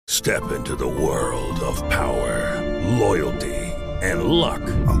Step into the world of power, loyalty, and luck.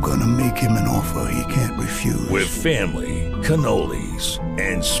 I'm gonna make him an offer he can't refuse. With family, cannolis,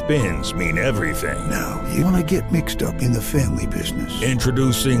 and spins mean everything. Now, you wanna get mixed up in the family business.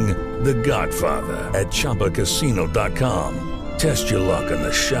 Introducing The Godfather at ChumbaCasino.com. Test your luck in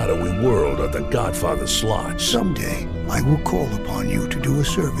the shadowy world of The Godfather slot. Someday, I will call upon you to do a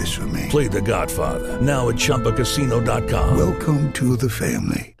service for me. Play The Godfather now at ChumbaCasino.com. Welcome to the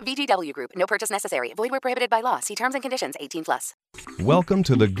family. VGW Group. No purchase necessary. Void where prohibited by law. See terms and conditions. 18+. Welcome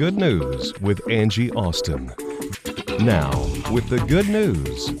to the Good News with Angie Austin. Now, with the good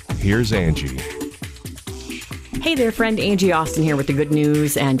news, here's Angie. Hey there, friend. Angie Austin here with the good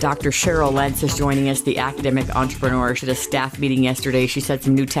news, and Dr. Cheryl Lentz is joining us, the academic entrepreneur. She had a staff meeting yesterday. She said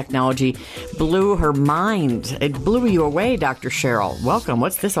some new technology blew her mind. It blew you away, Dr. Cheryl. Welcome.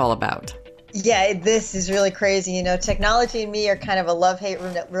 What's this all about? Yeah, this is really crazy. You know, technology and me are kind of a love-hate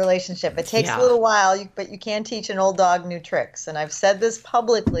relationship. It takes a little while, but you can teach an old dog new tricks. And I've said this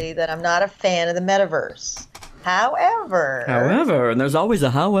publicly that I'm not a fan of the metaverse. However, and there's always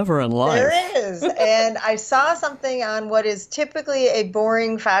a however in life. There is. And I saw something on what is typically a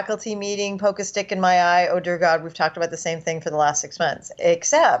boring faculty meeting, poke a stick in my eye. Oh, dear God, we've talked about the same thing for the last 6 months,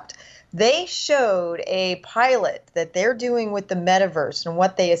 except they showed a pilot that they're doing with the metaverse. And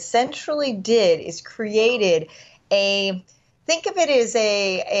what they essentially did is created think of it as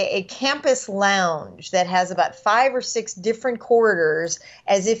a campus lounge that has about 5 or 6 different corridors,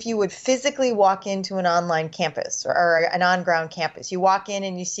 as if you would physically walk into an online campus or an on-ground campus. You walk in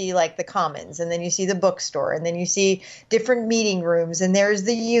and you see like the commons, and then you see the bookstore, and then you see different meeting rooms, and there's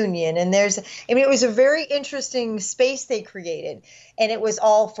the union, and it was a very interesting space they created, and it was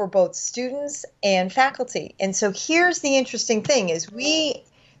all for both students and faculty. And so here's the interesting thing is we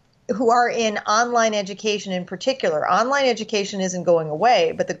who are in online education in particular, online education isn't going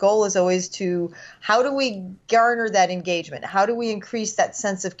away, but the goal is always how do we garner that engagement? How do we increase that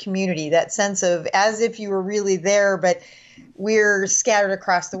sense of community, that sense of as if you were really there, but we're scattered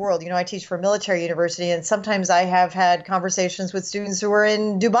across the world. You know, I teach for a military university, and sometimes I have had conversations with students who are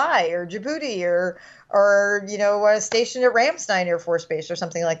in Dubai or Djibouti or stationed at Ramstein Air Force Base or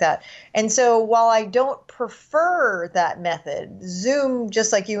something like that. And so while I don't prefer that method, Zoom,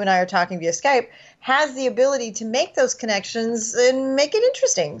 just like you and I are talking via Skype, has the ability to make those connections and make it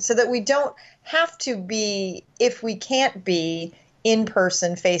interesting so that we don't have to be, if we can't be, in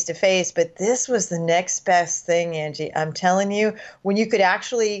person, face to face. But this was the next best thing, Angie. I'm telling you, when you could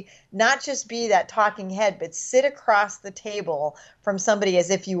actually not just be that talking head, but sit across the table from somebody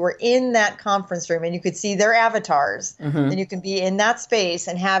as if you were in that conference room and you could see their avatars. Then you can be in that space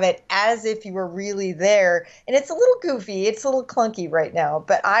and have it as if you were really there. And it's a little goofy. It's a little clunky right now,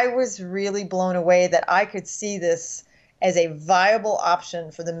 but I was really blown away that I could see this as a viable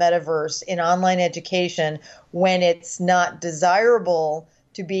option for the metaverse in online education when it's not desirable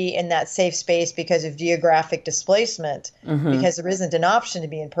to be in that safe space because of geographic displacement, because there isn't an option to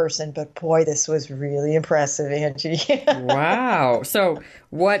be in person. But boy, this was really impressive, Angie. Wow. So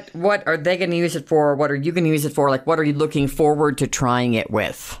what are they going to use it for? What are you going to use it for? Like, what are you looking forward to trying it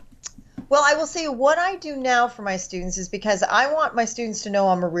with? Well, I will say what I do now for my students is because I want my students to know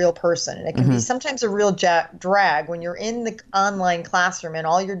I'm a real person. And it can be sometimes a real drag when you're in the online classroom and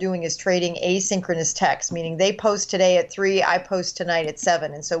all you're doing is trading asynchronous text, meaning they post today at 3, I post tonight at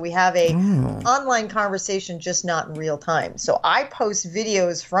 7. And so we have a online conversation, just not in real time. So I post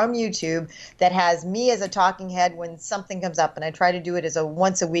videos from YouTube that has me as a talking head when something comes up, and I try to do it as a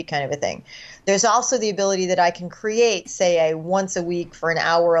once a week kind of a thing. There's also the ability that I can create, say, a once a week for an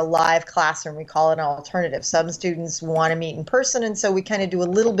hour, a live classroom. We call it an alternative. Some students want to meet in person, and so we kind of do a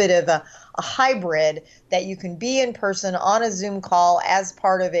little bit of a hybrid that you can be in person on a Zoom call as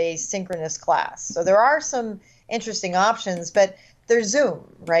part of a synchronous class. So there are some interesting options, but there's Zoom,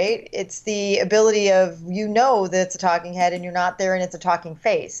 right? It's the ability of, that it's a talking head and you're not there and it's a talking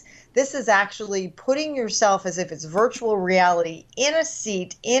face. This is actually putting yourself as if it's virtual reality in a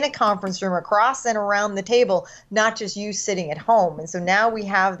seat, in a conference room, across and around the table, not just you sitting at home. And so now we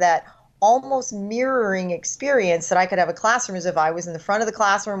have that almost mirroring experience that I could have a classroom as if I was in the front of the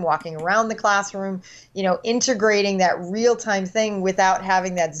classroom, walking around the classroom, integrating that real-time thing without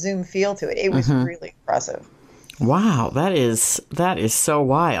having that Zoom feel to it. It was really impressive. Wow, that is so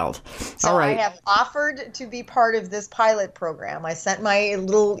wild. So all right. I have offered to be part of this pilot program. I sent my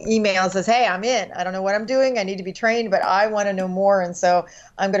little email that says, hey, I'm in. I don't know what I'm doing. I need to be trained, but I want to know more. And so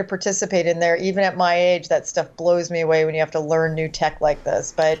I'm going to participate in there. Even at my age, that stuff blows me away when you have to learn new tech like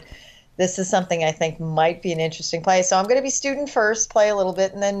this. But this is something I think might be an interesting play. So I'm going to be student first, play a little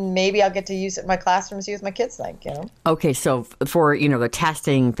bit, and then maybe I'll get to use it in my classroom, see what my kids think, Okay, so for, the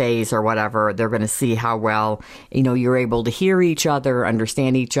testing phase or whatever, they're going to see how well, you're able to hear each other,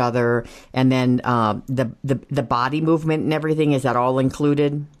 understand each other, and then the body movement and everything, is that all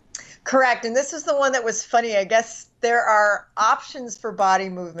included? Correct. And this is the one that was funny. I guess there are options for body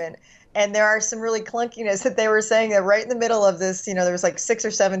movement. And there are some really clunkiness that they were saying that right in the middle of this, there was like 6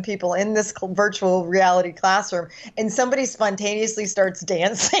 or 7 people in this virtual reality classroom, and somebody spontaneously starts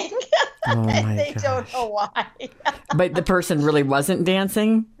dancing. Oh and they don't know why. But the person really wasn't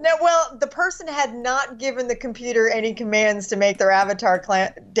dancing? No, well, the person had not given the computer any commands to make their avatar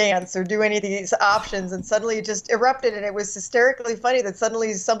dance or do any of these options, and suddenly it just erupted, and it was hysterically funny that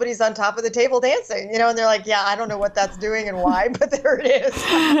suddenly somebody's on top of the table dancing, and they're like, yeah, I don't know what that's doing and why, but there it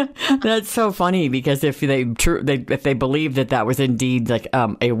is. That's so funny, because if they believe that was indeed like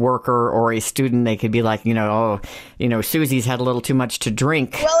a worker or a student, they could be like, Susie's had a little too much to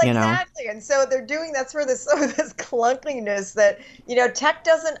drink. Well, exactly. And so they're doing, that's where this clunkiness that, tech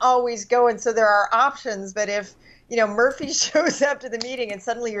doesn't always go. And so there are options, but if, Murphy shows up to the meeting and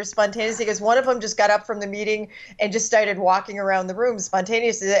suddenly you're spontaneous, because one of them just got up from the meeting and just started walking around the room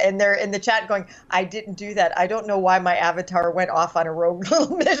spontaneously. And they're in the chat going, I didn't do that. I don't know why my avatar went off on a rogue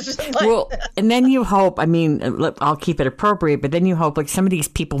little mission like that. And then you hope, I'll keep it appropriate, but then you hope like some of these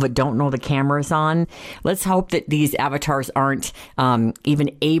people that don't know the camera's on, let's hope that these avatars aren't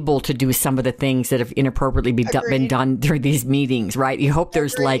even able to do some of the things that have inappropriately been done during these meetings, right? You hope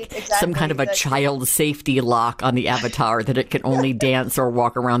there's some kind of a child safety lock on the avatar that it can only dance or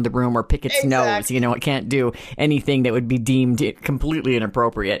walk around the room or pick its nose. It can't do anything that would be deemed completely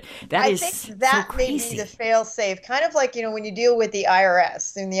inappropriate. I think that so may be the fail safe, kind of like, when you deal with the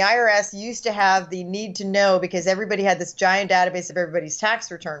IRS. And the IRS used to have the need to know because everybody had this giant database of everybody's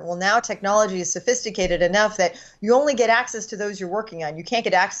tax return. Well, now technology is sophisticated enough that you only get access to those you're working on. You can't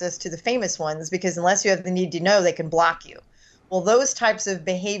get access to the famous ones because unless you have the need to know, they can block you. Well, those types of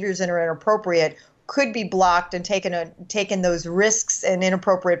behaviors that are inappropriate could be blocked and taken those risks and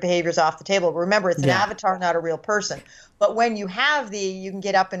inappropriate behaviors off the table. Remember, it's an avatar, not a real person. But when you have you can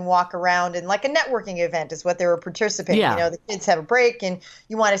get up and walk around, and like a networking event is what they were participating. Yeah. The kids have a break and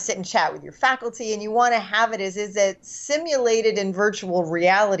you want to sit and chat with your faculty and you want to have it is it simulated in virtual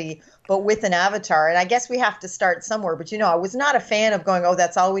reality, but with an avatar. And I guess we have to start somewhere. But, I was not a fan of going,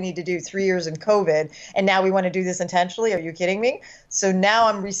 that's all we need to do 3 years in COVID. And now we want to do this intentionally. Are you kidding me? So now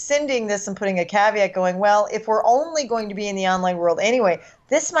I'm rescinding this and putting a caveat going, well, if we're only going to be in the online world anyway,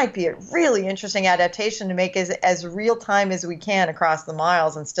 this might be a really interesting adaptation to make as real time as we can across the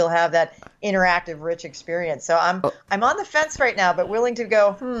miles and still have that interactive, rich experience. So I'm on the fence right now, but willing to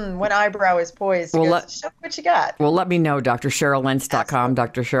go, when eyebrow is poised. Show me what you got. Well, let me know, DrCherylLentz.com,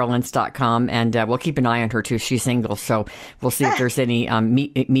 DrCherylLentz.com, and we'll keep an eye on her too. She's single, so we'll see if there's any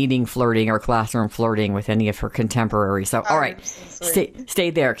meeting flirting or classroom flirting with any of her contemporaries. So, all right, stay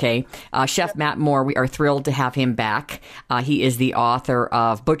there, okay? Chef Matt Moore, we are thrilled to have him back. He is the author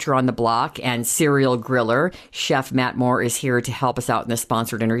of Butcher on the Block and Serial Griller. Chef Matt Moore is here to help us out in this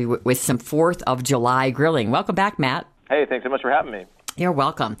sponsored interview with some 4th of July grilling. Welcome back, Matt. Hey, thanks so much for having me. You're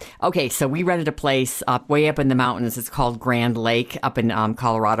welcome. Okay, so we rented a place way up in the mountains. It's called Grand Lake up in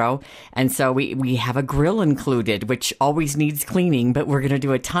Colorado. And so we have a grill included, which always needs cleaning, but we're going to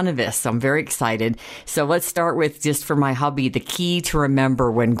do a ton of this. So I'm very excited. So let's start with, just for my hubby, the key to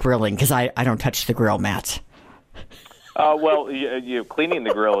remember when grilling, because I don't touch the grill, Matt. Well, cleaning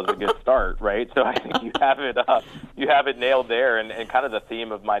the grill is a good start, right? So I think you have it nailed there. And kind of the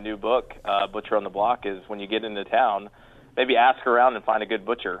theme of my new book, Butcher on the Block, is when you get into town, maybe ask around and find a good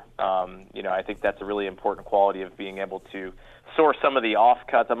butcher. I think that's a really important quality of being able to source some of the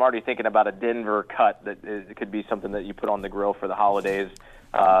offcuts. I'm already thinking about a Denver cut that it could be something that you put on the grill for the holidays.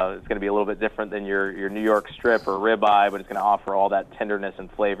 It's going to be a little bit different than your New York strip or ribeye, but it's going to offer all that tenderness and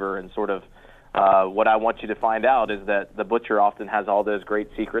flavor. And sort of what I want you to find out is that the butcher often has all those great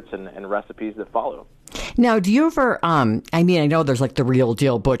secrets and recipes that follow. Now, do you ever, I know there's like the real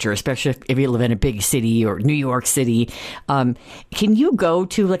deal butcher, especially if you live in a big city or New York City. Can you go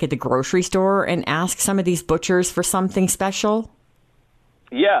to like at the grocery store and ask some of these butchers for something special?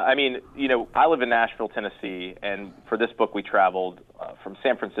 Yeah, I live in Nashville, Tennessee, and for this book we traveled from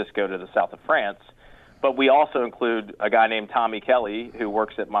San Francisco to the south of France. But we also include a guy named Tommy Kelly who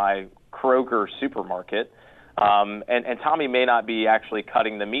works at my Kroger supermarket. And Tommy may not be actually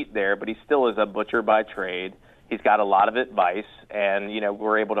cutting the meat there, but he still is a butcher by trade. He's got a lot of advice, and,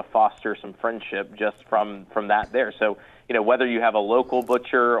 we're able to foster some friendship just from that there. So, whether you have a local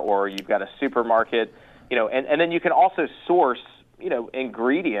butcher or you've got a supermarket, and then you can also source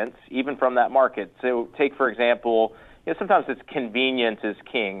ingredients even from that market. So take, for example, sometimes it's convenience is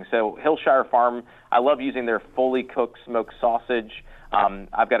king. So Hillshire Farm, I love using their fully cooked smoked sausage.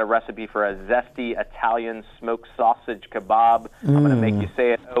 I've got a recipe for a zesty Italian smoked sausage kebab. I'm going to make you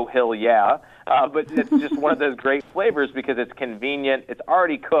say it, oh, hill yeah. But it's just one of those great flavors because it's convenient. It's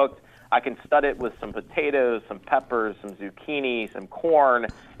already cooked. I can stud it with some potatoes, some peppers, some zucchini, some corn.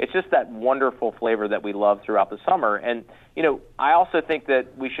 It's just that wonderful flavor that we love throughout the summer. And, I also think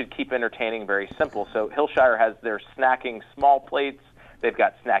that we should keep entertaining very simple. So Hillshire has their snacking small plates. They've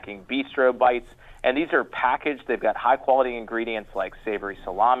got snacking bistro bites. And these are packaged. They've got high-quality ingredients like savory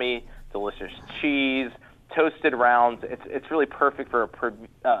salami, delicious cheese, toasted rounds. It's really perfect for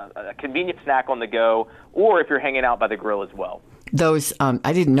a convenient snack on the go, or if you're hanging out by the grill as well. Those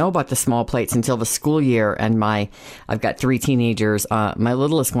I didn't know about the small plates until the school year, and I've got 3 teenagers. My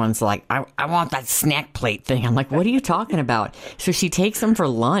littlest one's like, I want that snack plate thing. I'm like, what are you talking about? So she takes them for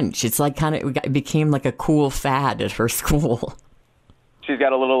lunch. It's like it became like a cool fad at her school. She's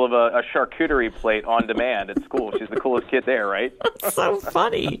got a little of a charcuterie plate on demand at school. She's the coolest kid there, right? So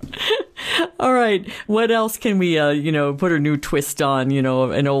funny. All right. What else can we, put a new twist on,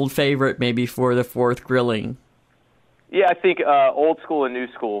 an old favorite maybe for the 4th grilling? Yeah, I think old school and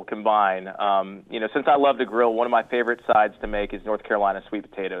new school combine. Since I love to grill, one of my favorite sides to make is North Carolina sweet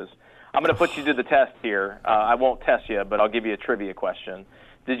potatoes. I'm going to put you to the test here. I won't test you, but I'll give you a trivia question.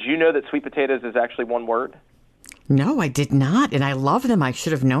 Did you know that sweet potatoes is actually one word? No, I did not, and I love them. I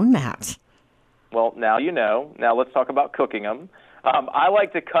should have known that. Well, now you know. Now let's talk about cooking them. I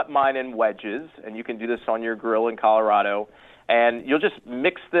like to cut mine in wedges, and you can do this on your grill in Colorado. And you'll just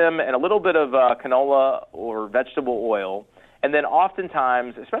mix them in a little bit of canola or vegetable oil. And then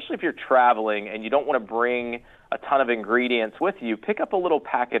oftentimes, especially if you're traveling and you don't want to bring a ton of ingredients with you, pick up a little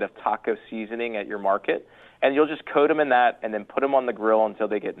packet of taco seasoning at your market, and you'll just coat them in that and then put them on the grill until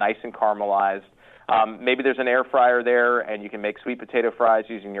they get nice and caramelized. Maybe there's an air fryer there, and you can make sweet potato fries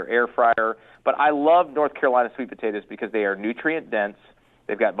using your air fryer. But I love North Carolina sweet potatoes because they are nutrient-dense.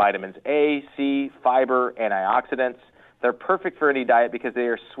 They've got vitamins A, C, fiber, antioxidants. They're perfect for any diet because they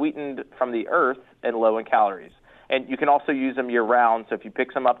are sweetened from the earth and low in calories. And you can also use them year-round, so if you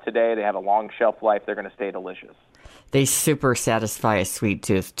pick some up today, they have a long shelf life. They're going to stay delicious. They super satisfy a sweet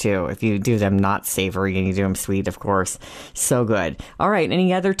tooth, too, if you do them not savory and you do them sweet, of course. So good. All right,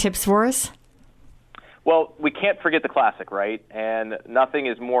 any other tips for us? Well, we can't forget the classic, right? And nothing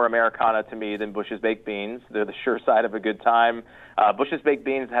is more Americana to me than Bush's Baked Beans. They're the sure side of a good time. Bush's Baked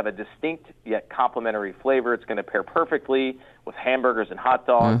Beans have a distinct yet complementary flavor. It's going to pair perfectly with hamburgers and hot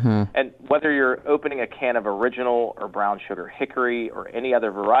dogs. Mm-hmm. And whether you're opening a can of original or brown sugar hickory or any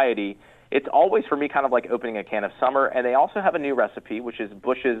other variety, it's always, for me, kind of like opening a can of summer. And they also have a new recipe, which is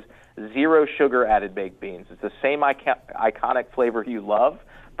Bush's zero sugar added baked beans. It's the same iconic flavor you love,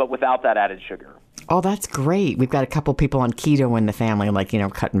 but without that added sugar. Oh, that's great. We've got a couple people on keto in the family,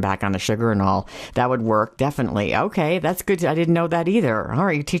 cutting back on the sugar and all. That would work, definitely. Okay, that's good. I didn't know that either. All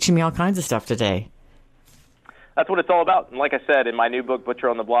right, you're teaching me all kinds of stuff today. That's what it's all about. And like I said, in my new book, Butcher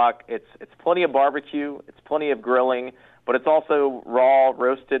on the Block, it's plenty of barbecue, it's plenty of grilling, but it's also raw,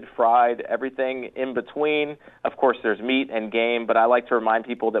 roasted, fried, everything in between. Of course, there's meat and game, but I like to remind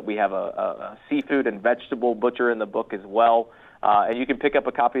people that we have a seafood and vegetable butcher in the book as well. And you can pick up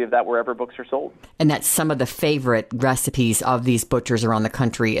a copy of that wherever books are sold. And that's some of the favorite recipes of these butchers around the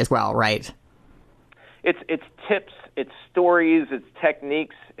country as well, right? It's tips, it's stories, it's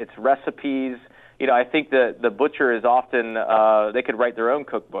techniques, it's recipes. I think the butcher is often, they could write their own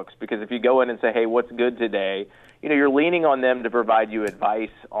cookbooks, because if you go in and say, hey, what's good today, you're leaning on them to provide you advice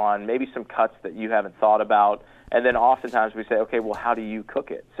on maybe some cuts that you haven't thought about. And then oftentimes we say, okay, well, how do you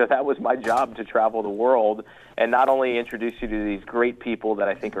cook it? So that was my job, to travel the world and not only introduce you to these great people that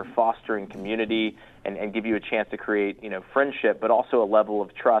I think are fostering community and give you a chance to create, friendship, but also a level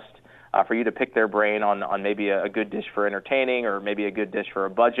of trust for you to pick their brain on maybe a good dish for entertaining or maybe a good dish for a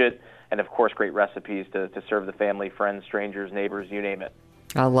budget. And, of course, great recipes to serve the family, friends, strangers, neighbors, you name it.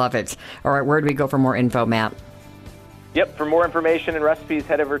 I love it. All right, where do we go for more info, Matt? Yep, for more information and recipes,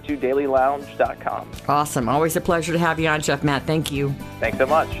 head over to dailylounge.com. Awesome. Always a pleasure to have you on, Chef Matt. Thank you. Thanks so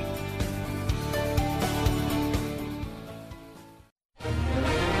much.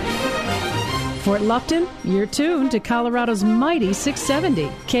 Fort Lupton, you're tuned to Colorado's mighty 670,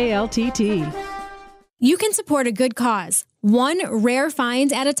 KLTT. You can support a good cause, one rare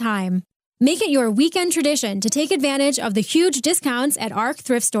find at a time. Make it your weekend tradition to take advantage of the huge discounts at ARC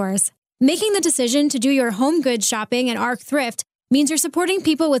thrift stores. Making the decision to do your home goods shopping at ARC Thrift means you're supporting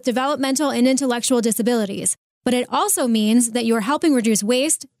people with developmental and intellectual disabilities, but it also means that you're helping reduce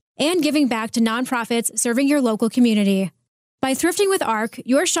waste and giving back to nonprofits serving your local community. By thrifting with ARC,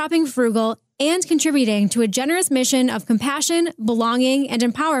 you're shopping frugal and contributing to a generous mission of compassion, belonging, and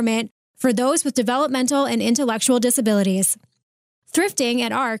empowerment for those with developmental and intellectual disabilities. Thrifting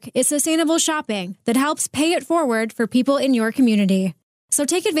at ARC is sustainable shopping that helps pay it forward for people in your community. So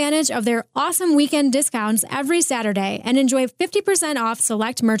take advantage of their awesome weekend discounts every Saturday and enjoy 50% off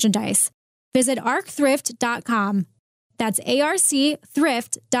select merchandise. Visit arcthrift.com. That's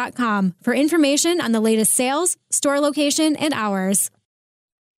arcthrift.com for information on the latest sales, store location, and hours.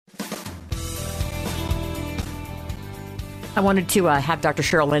 I wanted to have Dr.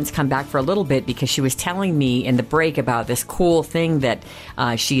 Cheryl Lentz come back for a little bit because she was telling me in the break about this cool thing that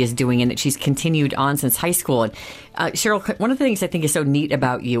she is doing and that she's continued on since high school. And Cheryl, one of the things I think is so neat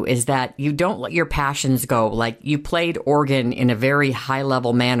about you is that you don't let your passions go. Like, you played organ in a very high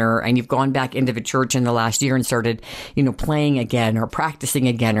level manner, and you've gone back into the church in the last year and started, playing again or practicing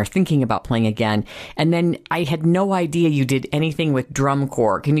again or thinking about playing again. And then I had no idea you did anything with drum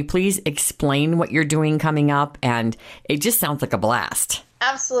corps. Can you please explain what you're doing coming up? And it just sounds like a blast.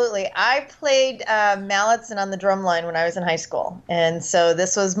 Absolutely. I played mallets and on the drum line when I was in high school. And so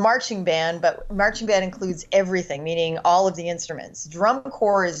this was marching band, but marching band includes everything, meaning all of the instruments. Drum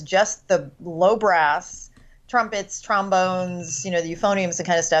corps is just the low brass, trumpets, trombones, the euphoniums and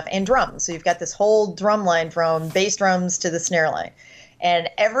kind of stuff, and drums. So you've got this whole drum line from bass drums to the snare line. And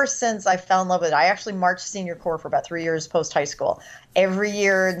ever since I fell in love with it, I actually marched senior corps for about 3 years post high school. Every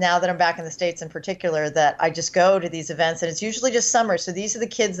year, now that I'm back in the States in particular, that I just go to these events, and it's usually just summer. So these are the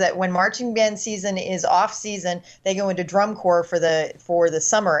kids that when marching band season is off season, they go into drum corps for the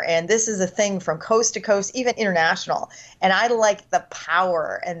summer. And this is a thing from coast to coast, even international. And I like the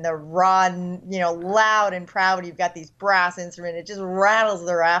power and the raw, loud and proud. You've got these brass instruments. It just rattles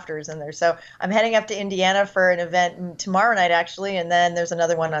the rafters in there. So I'm heading up to Indiana for an event tomorrow night, actually, and then there's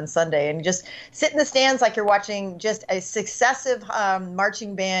another one on Sunday. And just sit in the stands like you're watching just a successive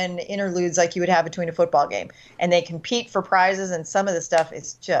marching band interludes like you would have between a football game. And they compete for prizes, and some of the stuff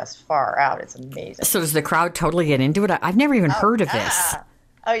is just far out. It's amazing. So does the crowd totally get into it? I've never even heard of this.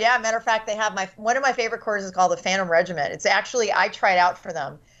 Oh, yeah. Matter of fact, they have one of my favorite choirs is called the Phantom Regiment. It's actually, I tried out for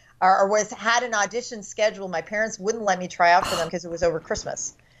them or had an audition scheduled. My parents wouldn't let me try out for them because it was over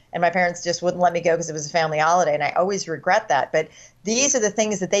Christmas. And my parents just wouldn't let me go because it was a family holiday. And I always regret that. But these are the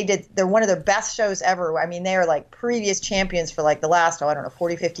things that they did. They're one of their best shows ever. I mean, they are like previous champions for like the last,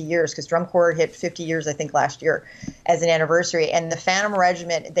 40, 50 years, because drum corps hit 50 years, I think, last year as an anniversary. And the Phantom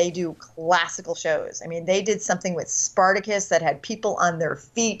Regiment, they do classical shows. I mean, they did something with Spartacus that had people on their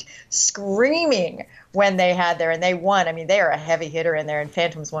feet screaming when they had there, and they won. I mean, they are a heavy hitter in there, and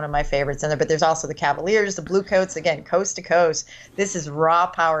Phantom's one of my favorites in there. But there's also the Cavaliers, the Bluecoats, again, coast to coast. This is raw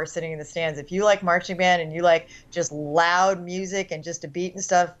power sitting in the stands. If you like marching band and you like just loud music and just a beat and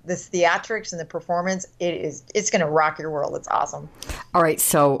stuff, this theatrics and the performance, it's going to rock your world. It's awesome. All right.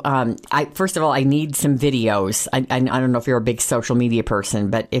 So first of all, I need some videos. I don't know if you're a big social media person,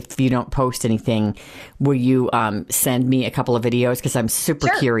 but if you don't post anything, will you send me a couple of videos? Because I'm super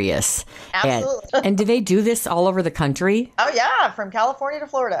curious. Absolutely. And do they do this all over the country? Oh, yeah. From California to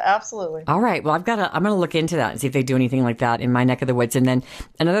Florida. Absolutely. All right. Well, I'm going to look into that and see if they do anything like that in my neck of the woods. And then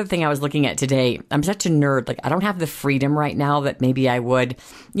another thing I was looking at today, I'm such a nerd. Like, I don't have the freedom right now that maybe I would,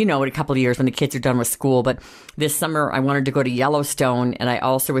 in a couple of years when the kids are done with school. But this summer, I wanted to go to Yellowstone. And I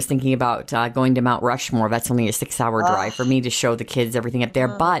also was thinking about going to Mount Rushmore. That's only a 6-hour drive for me to show the kids everything up there.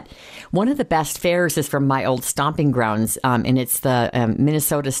 But one of the best fairs is from my old stomping grounds. And it's the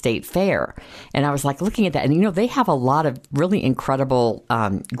Minnesota State Fair. And I was like looking at that. And, they have a lot of really incredible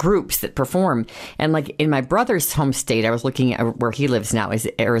groups that perform. And like in my brother's home state, I was looking at where he lives now is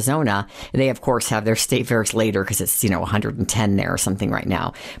Arizona. They, of course, have their state fairs later because it's, 110 there or something right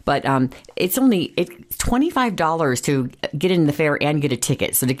now. But it's $25 to get in the fair and get a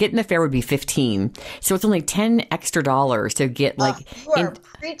ticket. So to get in the fair would be $15. So it's only $10 extra to get like. You are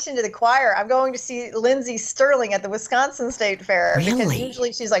preaching to the choir. I'm going to see Lindsay Sterling at the Wisconsin State Fair. Really? Because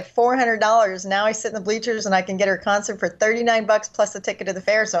usually she's like $400. Now I sit in the bleachers and I can get her concert for $39 plus the ticket to the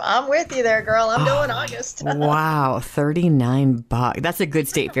fair. So I'm with you there, girl. I'm going August. Wow, $39. That's a good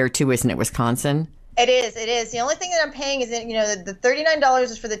state fair too, isn't it, Wisconsin? It is. The only thing that I'm paying is that, the $39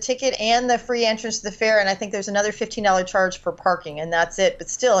 is for the ticket and the free entrance to the fair, and I think there's another $15 charge for parking, and that's it. But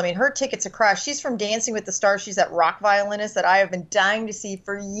still, I mean, her ticket's a crush. She's from Dancing with the Stars. She's that rock violinist that I have been dying to see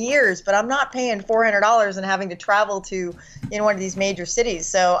for years, but I'm not paying $400 and having to travel to one of these major cities.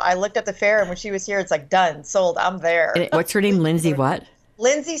 So I looked at the fair, and when she was here, it's like, done, sold, I'm there. And what's her name, Lindsay what?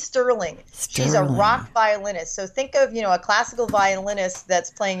 Lindsay Sterling. She's a rock violinist. So think of, a classical violinist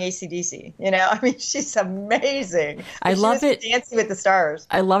that's playing AC/DC. I mean, she's amazing. I love it. Dancing with the Stars.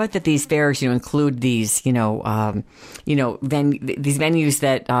 I love it that these fairs, include these, these venues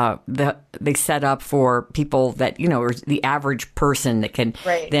that they set up for people that, or the average person that can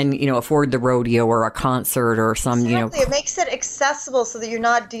then, afford the rodeo or a concert or some, It makes it accessible so that you're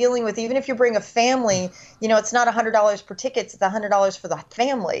not dealing with, even if you bring a family, it's not $100 per ticket, it's $100 for the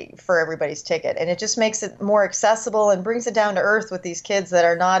family for everybody's ticket. And it just makes it more accessible and brings it down to earth with these kids that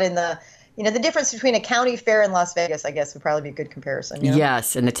are not in the, the difference between a county fair in Las Vegas, I guess, would probably be a good comparison.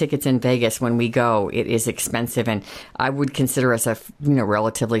 Yes, and the tickets in Vegas, when we go, it is expensive. And I would consider us a,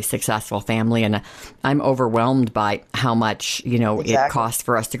 relatively successful family. And I'm overwhelmed by how much, it costs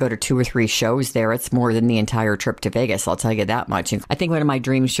for us to go to 2 or 3 shows there. It's more than the entire trip to Vegas, I'll tell you that much. And I think one of my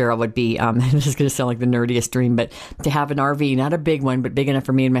dreams, Cheryl, would be, this is going to sound like the nerdiest dream, but to have an RV, not a big one, but big enough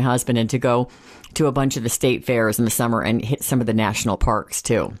for me and my husband, and to go to a bunch of the state fairs in the summer and hit some of the national parks,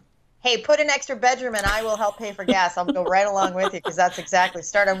 too. Hey, put an extra bedroom and I will help pay for gas. I'll go right along with you, because that's exactly.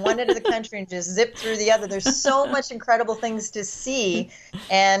 Start on one end of the country and just zip through the other. There's so much incredible things to see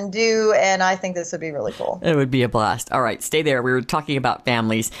and do, and I think this would be really cool. It would be a blast. All right, stay there. We were talking about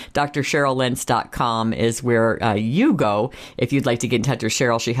families. DrCherylLentz.com is where you go if you'd like to get in touch with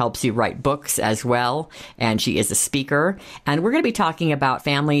Cheryl. She helps you write books as well, and she is a speaker. And we're going to be talking about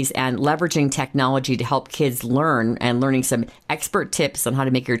families and leveraging technology to help kids learn, and learning some expert tips on how to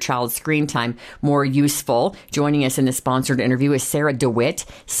make your child's screen time more useful. Joining us in the sponsored interview is Sara DeWitt,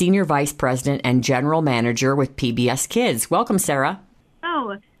 Senior Vice President and General Manager with PBS Kids. Welcome, Sara.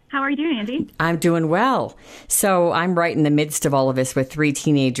 Oh, how are you doing, Angie? I'm doing well. So I'm right in the midst of all of this with 3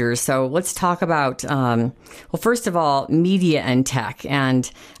 teenagers. So let's talk about, first of all, media and tech. And,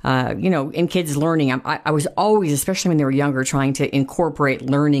 in kids learning, I was always, especially when they were younger, trying to incorporate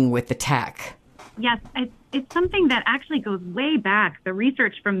learning with the tech. Yes, it's something that actually goes way back. The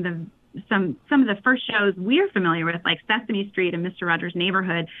research from some of the first shows we're familiar with, like Sesame Street and Mr. Rogers'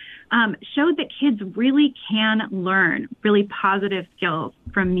 Neighborhood, showed that kids really can learn really positive skills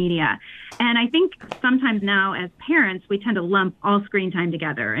from media. And I think sometimes now as parents, we tend to lump all screen time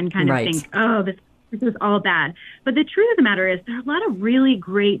together and kind of think, oh, this is all bad. But the truth of the matter is there are a lot of really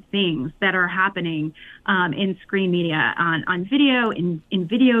great things that are happening in screen media, on video, in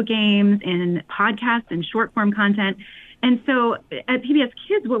video games, in podcasts, and short form content. And so at PBS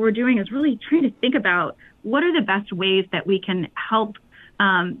Kids, what we're doing is really trying to think about what are the best ways that we can help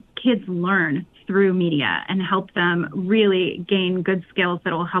kids learn through media and help them really gain good skills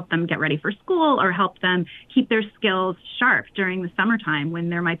that will help them get ready for school or help them keep their skills sharp during the summertime when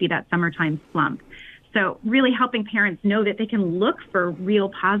there might be that summertime slump. So really helping parents know that they can look for real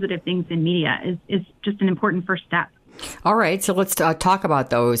positive things in media is just an important first step. All right. So let's talk about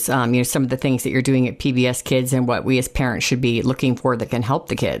those, some of the things that you're doing at PBS Kids and what we as parents should be looking for that can help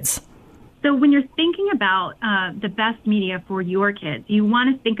the kids. So when you're thinking about the best media for your kids, you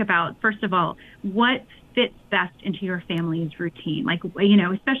want to think about, first of all, what fits best into your family's routine. Like,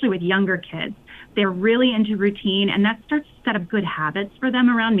 especially with younger kids, they're really into routine, and that starts to set up good habits for them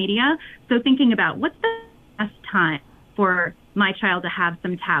around media. So thinking about what's the best time for my child to have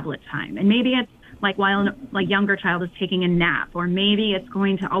some tablet time. And maybe it's like while a younger child is taking a nap, or maybe it's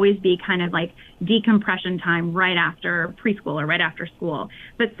going to always be kind of like decompression time right after preschool or right after school.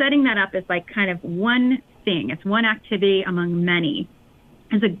 But setting that up is like kind of one thing. It's one activity among many.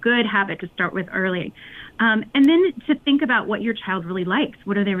 Is a good habit to start with early. And then to think about what your child really likes.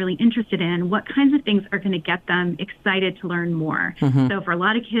 What are they really interested in? What kinds of things are going to get them excited to learn more? Mm-hmm. So for a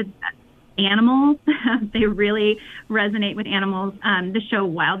lot of kids, animals, they really resonate with animals. The show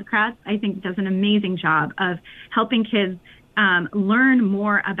Wildcrafts, I think, does an amazing job of helping kids learn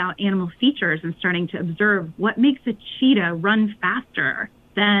more about animal features and starting to observe what makes a cheetah run faster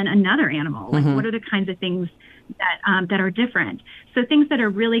than another animal. Like, what are the kinds of things that are different. So things that are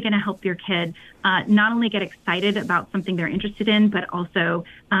really going to help your kid not only get excited about something they're interested in, but also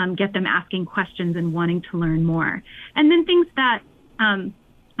get them asking questions and wanting to learn more. And then things that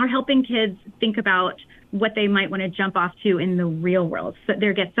are helping kids think about what they might want to jump off to in the real world. So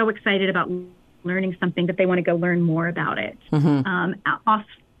they get so excited about learning something that they want to go learn more about it.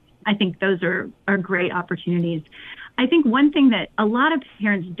 I think those are great opportunities. I think one thing that a lot of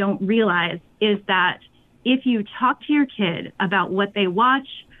parents don't realize is that if you talk to your kid about what they watch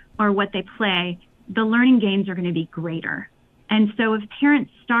or what they play, the learning gains are going to be greater. And so if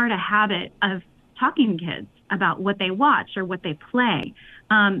parents start a habit of talking to kids about what they watch or what they play,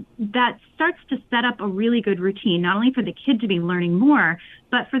 that starts to set up a really good routine, not only for the kid to be learning more,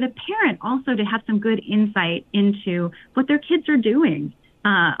 but for the parent also to have some good insight into what their kids are doing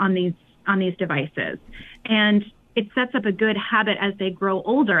on these devices. And it sets up a good habit as they grow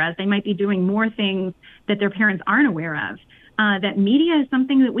older, as they might be doing more things that their parents aren't aware of. That media is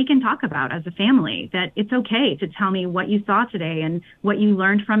something that we can talk about as a family, that it's okay to tell me what you saw today and what you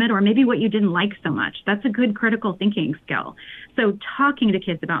learned from it, or maybe what you didn't like so much. That's a good critical thinking skill. So talking to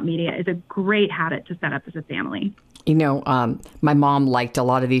kids about media is a great habit to set up as a family. You know, my mom liked a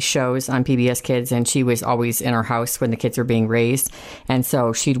lot of these shows on PBS Kids, and she was always in our house when the kids were being raised. And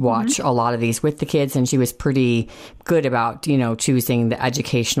so she'd watch a lot of these with the kids, and she was pretty good about, you know, choosing the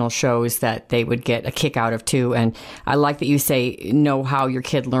educational shows that they would get a kick out of too. And I like that you say, know how your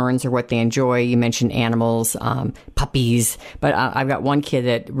kid learns or what they enjoy. You mentioned animals, puppies, but I've got one kid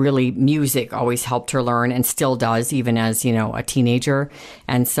that really music always helped her learn and still does, even as, you know, a teenager.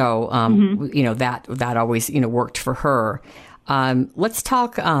 And so, you know, that always, you know, worked for her. Let's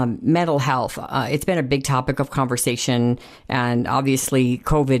talk mental health. It's been a big topic of conversation, and obviously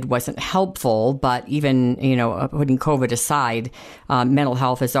COVID wasn't helpful, but even, you know, putting COVID aside, mental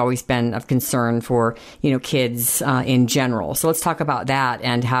health has always been of concern for, you know, kids in general. So let's talk about that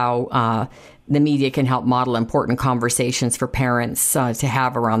and how the media can help model important conversations for parents to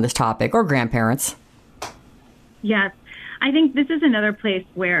have around this topic, or grandparents. Yes. I think this is another place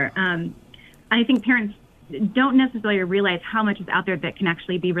where I think parents don't necessarily realize how much is out there that can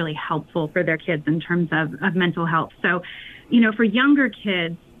actually be really helpful for their kids in terms of mental health. So, you know, for younger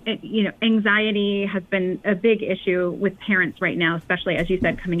kids, you know, anxiety has been a big issue with parents right now, especially, as you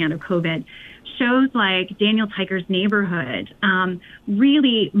said, coming out of COVID. Shows like Daniel Tiger's Neighborhood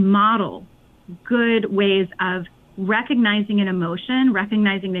really model good ways of recognizing an emotion,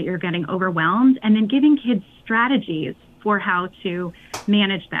 recognizing that you're getting overwhelmed, and then giving kids strategies for how to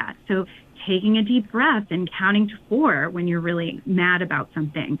manage that. So taking a deep breath and counting to 4 when you're really mad about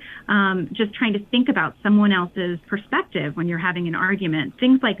something. Just trying to think about someone else's perspective when you're having an argument.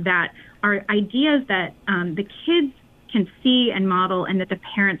 Things like that are ideas that the kids can see and model, and that the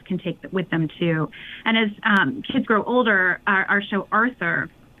parents can take with them too. And as kids grow older, our show Arthur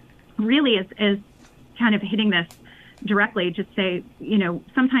really is kind of hitting this directly. Just say, you know,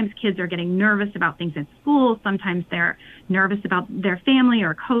 sometimes kids are getting nervous about things at school. Sometimes they're nervous about their family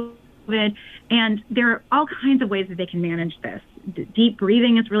or COVID. And there are all kinds of ways that they can manage this. Deep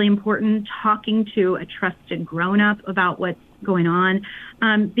breathing is really important. Talking to a trusted grown-up about what's going on.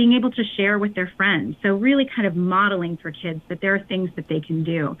 Being able to share with their friends. So really kind of modeling for kids that there are things that they can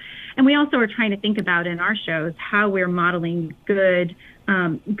do. And we also are trying to think about in our shows how we're modeling good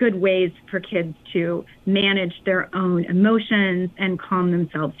ways for kids to manage their own emotions and calm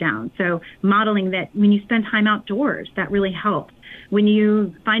themselves down. So modeling that when you spend time outdoors, that really helps. When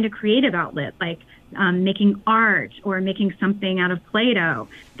you find a creative outlet like making art or making something out of Play-Doh,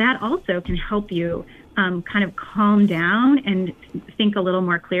 that also can help you kind of calm down and think a little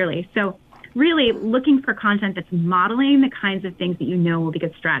more clearly. So really looking for content that's modeling the kinds of things that you know will be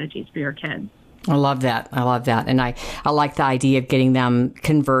good strategies for your kids. I love that. And I like the idea of getting them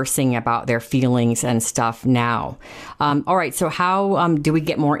conversing about their feelings and stuff now. All right. So how do we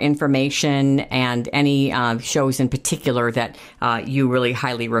get more information, and any shows in particular that you really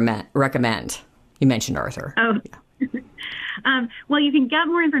highly recommend? You mentioned Arthur. Oh, well, you can get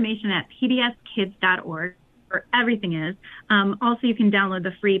more information at pbskids.org, where everything is. Also, you can download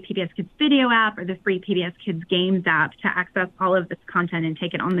the free PBS Kids video app or the free PBS Kids Games app to access all of this content and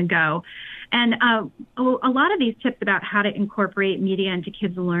take it on the go. And a lot of these tips about how to incorporate media into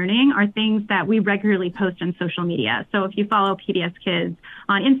kids' learning are things that we regularly post on social media. So if you follow PBS Kids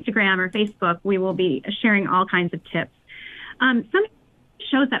on Instagram or Facebook, we will be sharing all kinds of tips. Some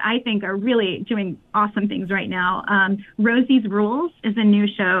shows that I think are really doing awesome things right now. Rosie's Rules is a new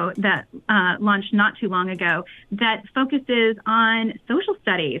show that launched not too long ago that focuses on social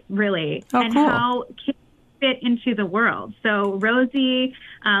studies, really, and cool. How kids fit into the world. So Rosie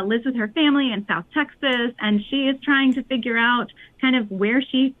lives with her family in South Texas, and she is trying to figure out kind of where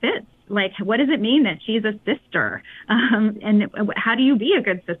she fits. Like, what does it mean that she's a sister? And how do you be a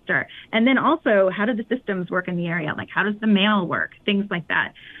good sister? And then also, how do the systems work in the area? Like, how does the mail work? Things like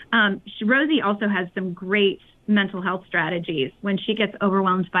that. Rosie also has some great mental health strategies. When she gets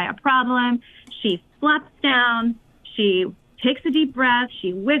overwhelmed by a problem, she flops down, she takes a deep breath,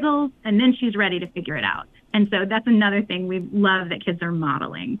 she wiggles, and then she's ready to figure it out. And so that's another thing we love that kids are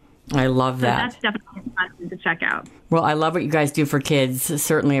modeling. I love that. So that's definitely fun to check out. Well, I love what you guys do for kids.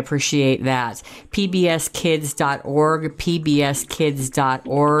 Certainly appreciate that. pbskids.org,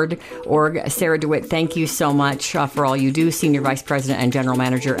 pbskids.org. Sara DeWitt, thank you so much for all you do. Senior Vice President and General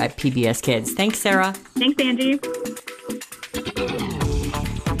Manager at PBS Kids. Thanks, Sara. Thanks, Angie.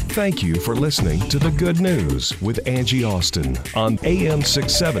 Thank you for listening to The Good News with Angie Austin on AM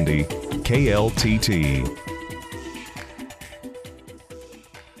 670 KLTT.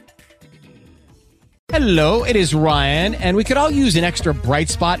 Hello, it is Ryan, and we could all use an extra bright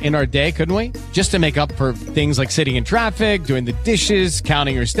spot in our day, couldn't we? Just to make up for things like sitting in traffic, doing the dishes,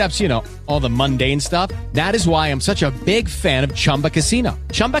 counting your steps, you know, all the mundane stuff. That is why I'm such a big fan of Chumba Casino.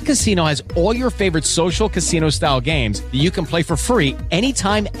 Chumba Casino has all your favorite social casino-style games that you can play for free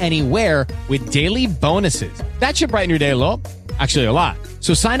anytime, anywhere with daily bonuses. That should brighten your day a little. Actually, a lot.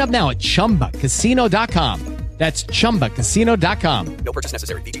 So sign up now at ChumbaCasino.com. That's ChumbaCasino.com. No purchase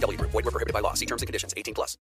necessary. VGW Group. Void where prohibited by law. See terms and conditions. 18+.